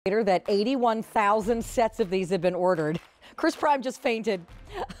That 81,000 sets of these have been ordered. Chris Prime just fainted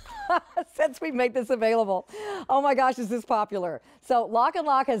since we made this available. Oh my gosh, is this popular? So Lock &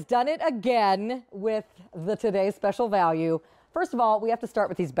 Lock has done it again with the today's special value. First of all, we have to start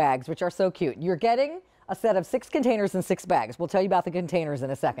with these bags, which are so cute. You're getting a set of 6 containers and 6 bags. We'll tell you about the containers in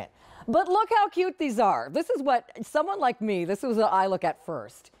a second. But look how cute these are. This is what someone like me, this was what I look at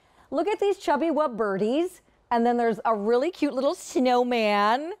first. Look at these chubby wub birdies. And then there's a really cute little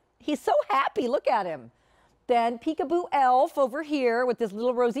snowman. He's so happy. Look at him. Then peekaboo elf over here with his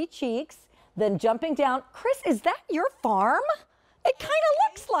little rosy cheeks. Then jumping down. Chris, is that your farm? It kind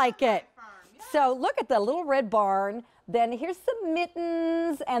of looks like it. So look at the little red barn. Then here's some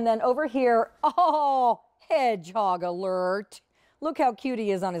mittens. And then over here, oh, hedgehog alert. Look how cute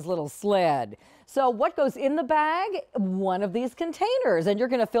he is on his little sled. So what goes in the bag? One of these containers. And you're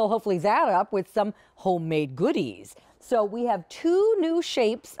going to fill hopefully that up with some homemade goodies. So we have 2 new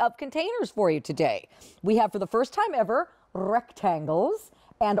shapes of containers for you today. We have, for the first time ever, rectangles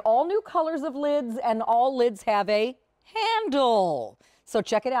and all new colors of lids, and all lids have a handle. So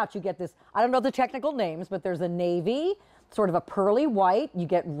check it out. You get this, I don't know the technical names, but there's a navy, sort of a pearly white. You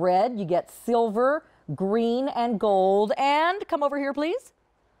get red, you get silver, green, and gold. And come over here, please.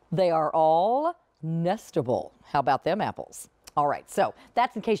 They are all nestable. How about them apples? All right, so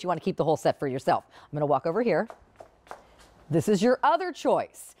that's in case you want to keep the whole set for yourself. I'm going to walk over here. This is your other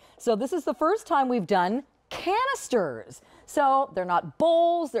choice. So this is the first time we've done canisters. So they're not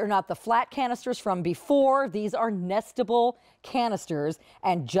bowls, they're not the flat canisters from before. These are nestable canisters.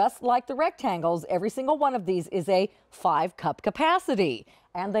 And just like the rectangles, every single one of these is a 5-cup capacity.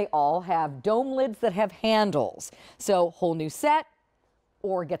 And they all have dome lids that have handles. So whole new set,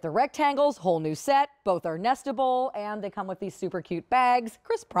 or get the rectangles, whole new set. Both are nestable, and they come with these super cute bags.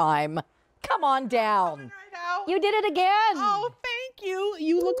 Chris Prime, come on down. Right out. You did it again. Oh, thank you.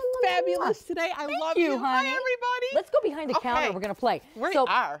 You look fabulous today. I love you. Honey. Hi, everybody. Let's go behind the counter. We're going to play. We so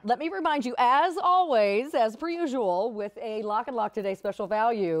are. Let me remind you, as always, as per usual, with a Lock & Lock Today special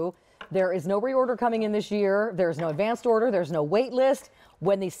value, there is no reorder coming in this year. There's no advanced order. There's no wait list.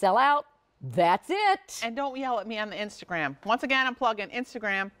 When these sell out, that's it. And don't yell at me on the Instagram. Once again, I'm plugging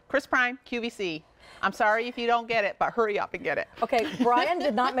Instagram, Chris Prime, QVC. I'm sorry if you don't get it, but hurry up and get it. Okay, Brian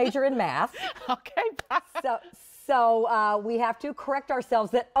did not major in math. Okay, bye. So we have to correct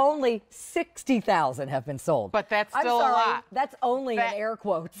ourselves that only 60,000 have been sold. But that's still a lot. That's only in air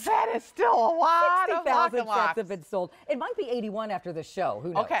quotes. That is still a lot. 60,000 sets have been sold. It might be 81 after the show.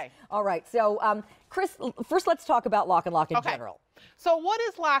 Who knows? Okay. All right. So, Chris, first let's talk about Lock & Lock in general. So what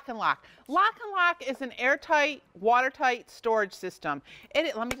is Lock & Lock? Lock & Lock is an airtight, watertight storage system.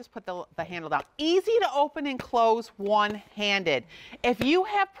 Let me just put the handle down. Easy to open and close one-handed. If you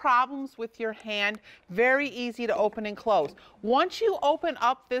have problems with your hand, very easy to open and close. Once you open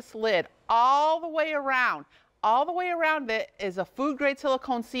up this lid all the way around it is a food-grade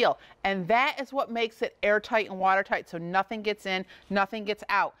silicone seal, and that is what makes it airtight and watertight, so nothing gets in, nothing gets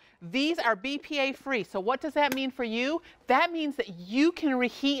out. These are BPA-free, so what does that mean for you? That means that you can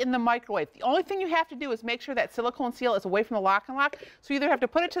reheat in the microwave. The only thing you have to do is make sure that silicone seal is away from the Lock & Lock, so you either have to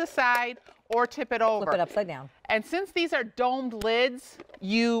put it to the side or tip it over. Flip it upside down. And since these are domed lids,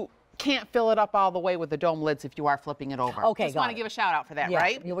 you can't fill it up all the way with the dome lids if you are flipping it over. Okay, just want to give a shout out for that,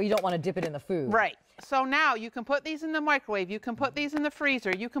 right? Well, you don't want to dip it in the food. Right. So now you can put these in the microwave, you can put these in the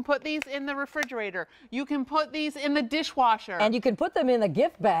freezer, you can put these in the refrigerator, you can put these in the dishwasher. And you can put them in the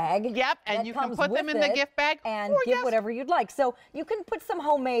gift bag. Yep, and you can put them in the gift bag. And give whatever you'd like. So you can put some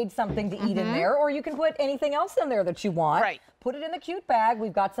homemade something to eat in there, or you can put anything else in there that you want. Right. Put it in the cute bag.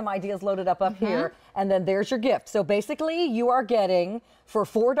 We've got some ideas loaded up here. And then there's your gift. So basically you are getting, for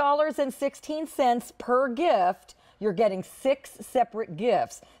 $4.16 per gift, you're getting 6 separate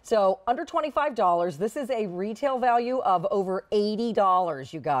gifts. So under $25, this is a retail value of over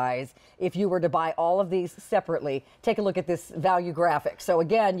 $80, you guys, if you were to buy all of these separately. Take a look at this value graphic. So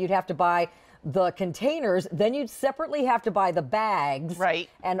again, you'd have to buy the containers, then you'd separately have to buy the bags. Right.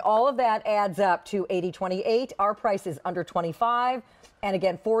 And all of that adds up to $80.28. Our price is under $25. And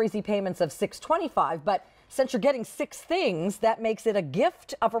again, 4 easy payments of $6.25. But since you're getting 6 things, that makes it a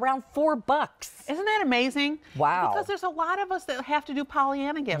gift of around $4. Isn't that amazing? Wow. Because there's a lot of us that have to do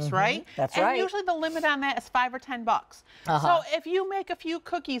Pollyanna gifts, right? That's right. And usually the limit on that is $5 or $10. So if you make a few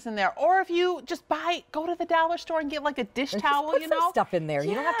cookies in there, or if you just go to the dollar store and get like a dish towel, just put some stuff in there.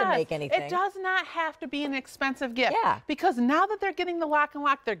 You don't have to make anything. It does not have to be an expensive gift. Yeah. Because now that they're getting the Lock &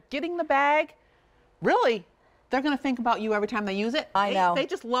 Lock, they're getting the bag, really, they're going to think about you every time they use it. I know. They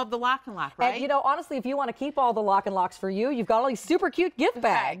just love the Lock & Lock, right? And, you know, honestly, if you want to keep all the Lock & Locks for you, you've got all these super cute gift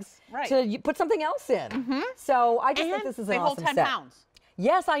bags right. to put something else in. So I just think this is an awesome set. They hold 10 pounds.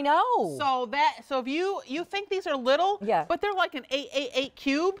 Yes, I know. So if you think these are little, yeah, but they're like an 8x8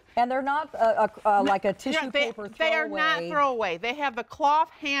 cube. And they're not like a tissue paper throwaway. They are not throwaway. They have the cloth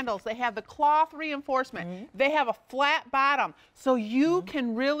handles. They have the cloth reinforcement. They have a flat bottom. So you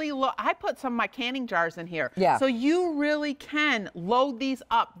can really load. I put some of my canning jars in here. Yeah. So you really can load these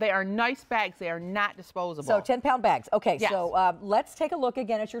up. They are nice bags. They are not disposable. So 10-pound bags. Okay, yes. So let's take a look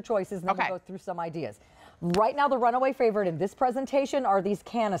again at your choices and then we'll go through some ideas. Right now, the runaway favorite in this presentation are these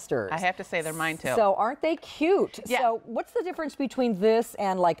canisters. I have to say they're mine too. So aren't they cute? Yeah. So what's the difference between this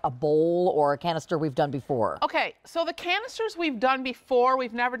and like a bowl or a canister we've done before? Okay, so the canisters we've done before,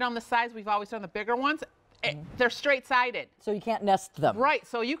 we've never done the size, we've always done the bigger ones. They're straight-sided. So you can't nest them. Right,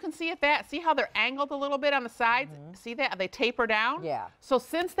 so you can see see how they're angled a little bit on the sides? See that? They taper down? Yeah. So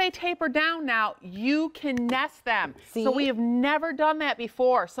since they taper down now, you can nest them. See? So we have never done that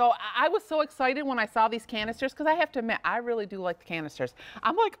before. So I was so excited when I saw these canisters, because I have to admit, I really do like the canisters.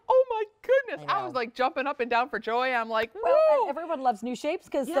 I'm like, oh my goodness. I was like jumping up and down for joy. I'm like, woo! Well, and everyone loves new shapes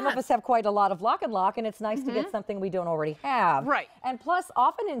because some of us have quite a lot of lock and lock, and it's nice to get something we don't already have. Right. And plus,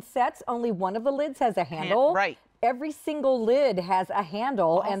 often in sets, only one of the lids has a handle. Right. Every single lid has a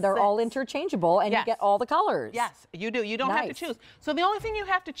handle, and they're all interchangeable, and you get all the colors. Yes, you do. You don't have to choose. So the only thing you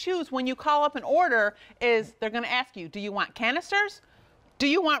have to choose when you call up an order is they're going to ask you, do you want canisters? Do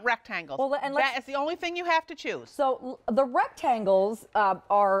you want rectangles? Well, and that is the only thing you have to choose. So the rectangles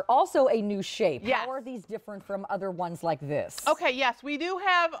are also a new shape. Yes. How are these different from other ones like this? Okay, yes, we do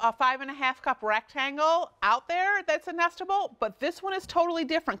have a 5.5 cup rectangle out there that's a nestable, but this one is totally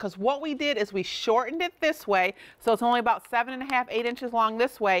different because what we did is we shortened it this way, so it's only about 7.5, 8 inches long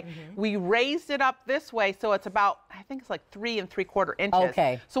this way. We raised it up this way, so it's about, I think it's like 3 3/4 inches.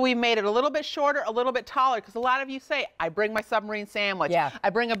 Okay. So we made it a little bit shorter, a little bit taller, because a lot of you say, I bring my submarine sandwich. Yeah. I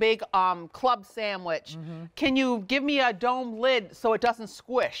bring a big club sandwich. Can you give me a dome lid so it doesn't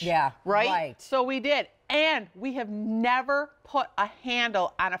squish? Yeah, right. So we did. And we have never put a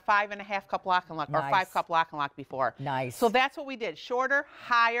handle on a 5.5 cup lock and lock or 5 cup lock and lock before. Nice. So that's what we did. Shorter,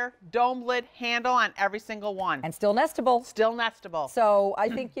 higher, dome lid handle on every single one. And still nestable. Still nestable. So I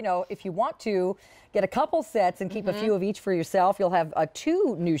think, you know, if you want to get a couple sets and keep a few of each for yourself, you'll have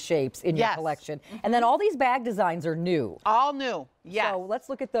 2 new shapes in your collection. And then all these bag designs are new. All new. Yes. So let's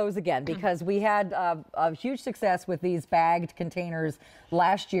look at those again, because we had a huge success with these bagged containers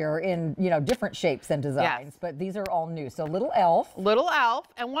last year in, you know, different shapes and designs. But these are all new. So little elf. Little elf.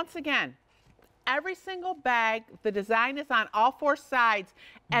 And once again, every single bag, the design is on all 4 sides,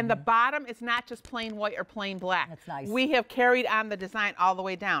 and the bottom is not just plain white or plain black. That's nice. We have carried on the design all the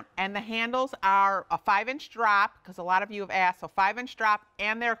way down. And the handles are a 5-inch drop, because a lot of you have asked, so 5-inch drop,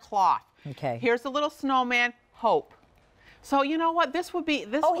 and they're cloth. Okay. Here's the little snowman, Hope. So you know what, this would be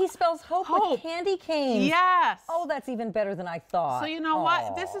this. Oh, he spells hope with candy canes. Yes. Oh, that's even better than I thought. So you know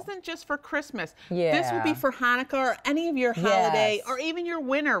what, this isn't just for Christmas. This would be for Hanukkah or any of your holiday or even your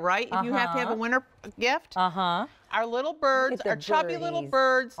winter, right? If you have to have a winter gift. Our little birds, our chubby little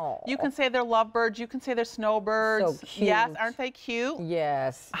birds. You can say they're lovebirds. You can say they're snowbirds. So cute. Yes, aren't they cute?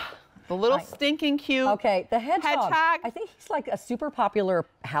 Yes. The little stinking cute. Okay, the hedgehog. I think he's like a super popular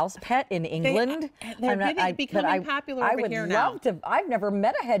house pet in England. They're becoming popular over here now. I would love to. I've never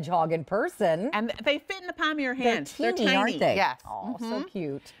met a hedgehog in person. And they fit in the palm of your hand. They're teeny, aren't they? Yes. Oh, so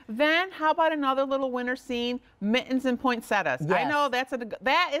cute. Then how about another little winter scene? Mittens and poinsettias. Yes. I know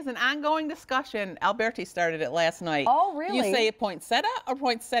that is an ongoing discussion. Alberti started it last night. Oh, really? You say poinsettia or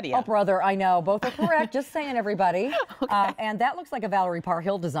poinsettia? Oh, brother, I know. Both are correct. Just saying, everybody. And that looks like a Valerie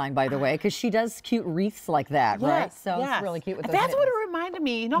Parr-Hill design, by the way, because she does cute wreaths like that, right? So it's really cute with those That's what mittens. it reminded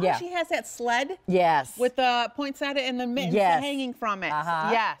me. You know how she has that sled? Yes. With the poinsettia and the mittens hanging from it.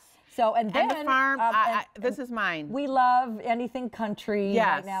 Yes. So, and then the farm, this is mine. We love anything country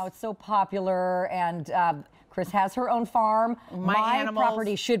right now. It's so popular, and Chris has her own farm. My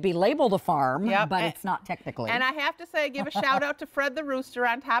property should be labeled a farm, but it's not technically. And I have to say, give a shout out to Fred the rooster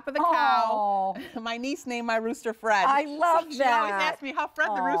on top of the cow. My niece named my rooster Fred. I love that. She always asks me how Fred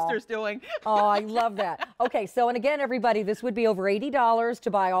the rooster's doing. Oh, I love that. Okay, so and again, everybody, this would be over $80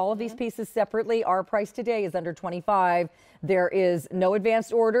 to buy all of these pieces separately. Our price today is under $25. There is no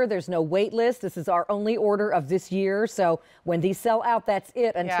advanced order. There's no wait list. This is our only order of this year. So when these sell out, that's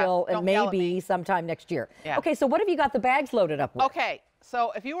it until maybe sometime next year. Okay, so what have you got the bags loaded up with? Okay,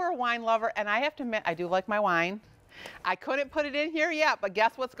 so if you were a wine lover, and I have to admit, I do like my wine. I couldn't put it in here yet, but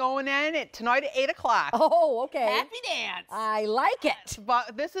guess what's going in it tonight at 8 o'clock? Oh, okay. Happy dance. I like it.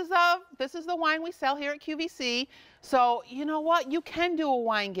 But this is the wine we sell here at QVC. So you know what? You can do a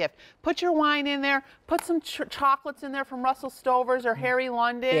wine gift. Put your wine in there. Put some chocolates in there from Russell Stover's or Harry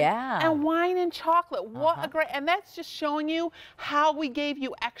London. Yeah. And wine and chocolate. What a great, and that's just showing you how we gave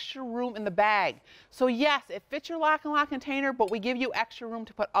you extra room in the bag. So yes, it fits your lock and lock container, but we give you extra room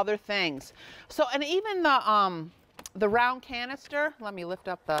to put other things. So, and even the round canister, let me lift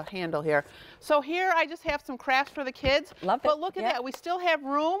up the handle here. So here I just have some crafts for the kids. Love it. But look at that, we still have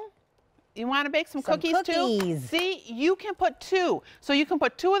room. You want to bake some cookies too? See, you can put 2. So you can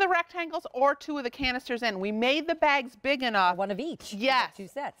put 2 of the rectangles or 2 of the canisters in. We made the bags big enough. One of each. Yes. 2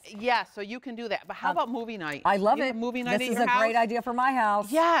 sets. Yes, so you can do that. But how about movie night? I love You it. have movie night This at is your a house? great idea for my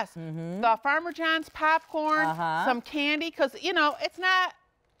house. Yes. The Farmer John's popcorn, some candy, because, you know, it's not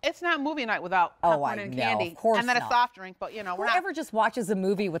movie night without popcorn and candy. Of course and then not. a soft drink, but you know, we're Whoever just watches a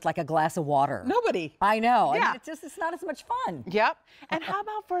movie with like a glass of water? Nobody. I know. Yeah. I mean, it's not as much fun. Yep. And how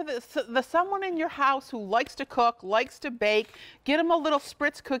about for the someone in your house who likes to cook, likes to bake, get them a little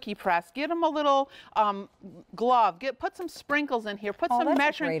spritz cookie press, get them a little glove, put some sprinkles in here, put some that's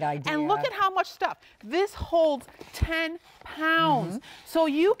measuring. a great idea. And look at how much stuff. This holds 10 pounds. So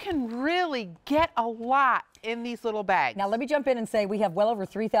you can really get a lot in these little bags. Now let me jump in and say we have well over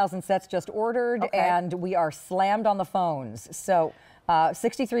 3,000 sets just ordered, and we are slammed on the phones. So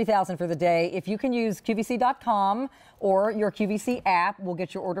 63,000 for the day. If you can use QVC.com or your QVC app, we'll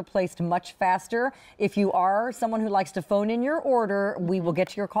get your order placed much faster. If you are someone who likes to phone in your order, we will get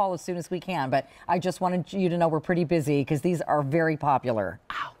to your call as soon as we can. But I just wanted you to know we're pretty busy because these are very popular.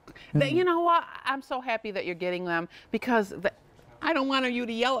 Ow. You know what? I'm so happy that you're getting them because I don't want you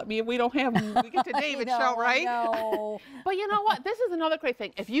to yell at me if we don't have them. We get to David's show, right? But you know what? This is another great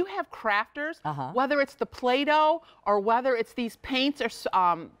thing. If you have crafters, whether it's the Play-Doh or whether it's these paints or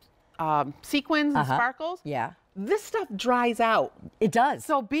sequins and sparkles, this stuff dries out. It does.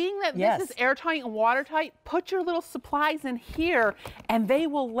 So being that this is airtight and watertight, put your little supplies in here and they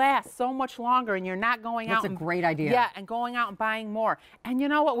will last so much longer and you're not going out. That's a great idea. Yeah, and going out and buying more. And you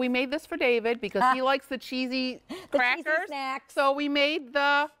know what? We made this for David because he likes the cheesy crackers. Cheesy snacks. So we made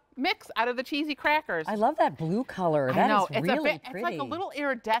the mix out of the cheesy crackers. I love that blue color. That is really pretty. It's like a little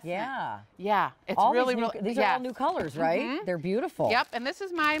iridescent. Yeah. Yeah. It's all really, these are all new colors, right? They're beautiful. Yep. And this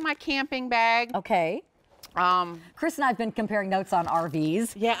is my camping bag. Okay. Chris and I have been comparing notes on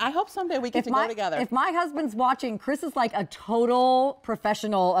RVs. Yeah, I hope someday we get to go together. If my husband's watching, Chris is like a total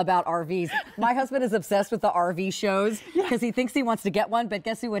professional about RVs. My husband is obsessed with the RV shows because he thinks he wants to get one, but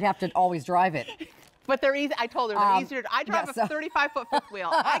guess who would have to always drive it? But they're easy. I told her they're easier. I drive a 35-foot fifth wheel.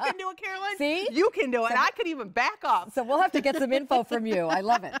 I can do it, Carolyn. See? You can do it. And I could even back up. So we'll have to get some info from you. I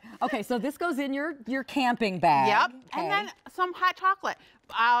love it. Okay, so this goes in your camping bag. Yep. Okay. And then some hot chocolate.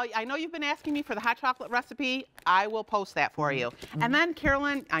 I know you've been asking me for the hot chocolate recipe. I will post that for you. And then,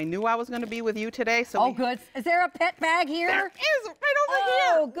 Carolyn, I knew I was going to be with you today. So good. Is there a pet bag here? There is, right over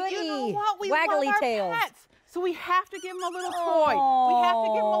here. Oh, goody. You know what? We Waggly love our tails. pets. So we have to give them a little toy. We have to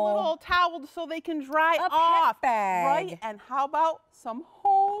give them a little towel so they can dry off. Pet bag. Right? And how about some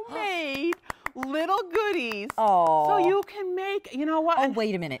homemade little goodies? Oh. So you can make, you know what? Oh,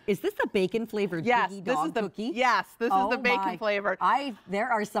 wait a minute. Is this the bacon flavored Piggy Dog cookie? Yes, this is the bacon flavored. There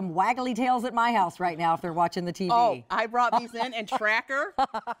are some waggly tails at my house right now if they're watching the TV. Oh, I brought these in and Tracker,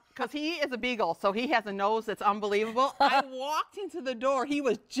 because he is a beagle, so he has a nose that's unbelievable. I walked into the door. He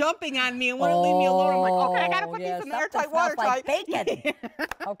was jumping on me and wouldn't leave me alone. I'm like, okay, I got to put these in airtight, watertight. Like bacon.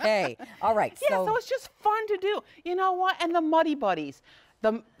 Okay. All right. Yeah, so it's just fun to do. You know what? And the Muddy Buddies.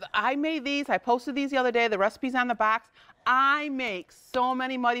 I made these. I posted these the other day. The recipe's on the box. I make so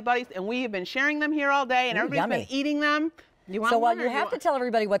many Muddy Buddies, and we have been sharing them here all day, and everybody's been eating them. You want one? You have to tell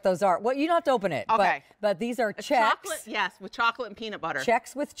everybody what those are. Well, you don't have to open it. Okay. But these are Chex. Chocolate, yes, with chocolate and peanut butter.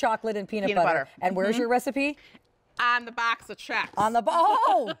 Chex with chocolate and peanut butter. And where's your recipe? On the box of Chex. On the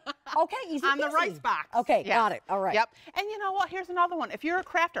okay, easy On the peasy. rice box. Okay, got it. All right. Yep. And you know what? Here's another one. If you're a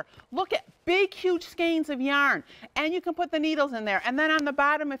crafter, look at big, huge skeins of yarn, and you can put the needles in there. And then on the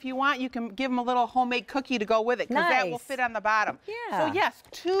bottom, if you want, you can give them a little homemade cookie to go with it, because that will fit on the bottom. Yeah. So yes,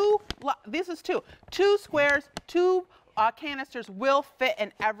 this is two squares, two canisters will fit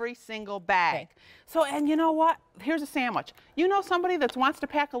in every single bag. Okay. So, and you know what? Here's a sandwich. You know somebody that wants to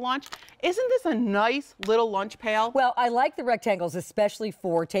pack a lunch? Isn't this a nice little lunch pail? Well, I like the rectangles, especially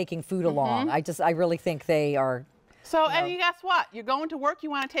for taking food along. I really think they are. So, and you guess what? You're going to work, you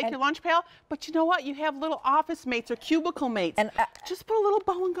want to take your lunch pail, but you know what? You have little office mates or cubicle mates. And just put a little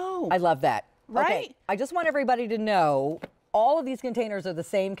bow and go. I love that. Right? Okay. I just want everybody to know all of these containers are the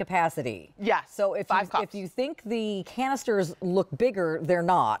same capacity. Yes. So if you think the canisters look bigger, they're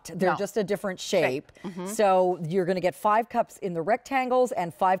not. They're just a different shape. So you're going to get 5 cups in the rectangles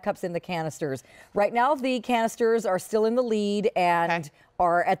and 5 cups in the canisters. Right now, the canisters are still in the lead and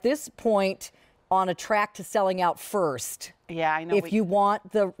are at this point on a track to selling out first. Yeah, I know. If you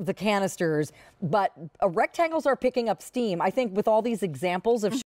want the canisters, but rectangles are picking up steam. I think with all these examples of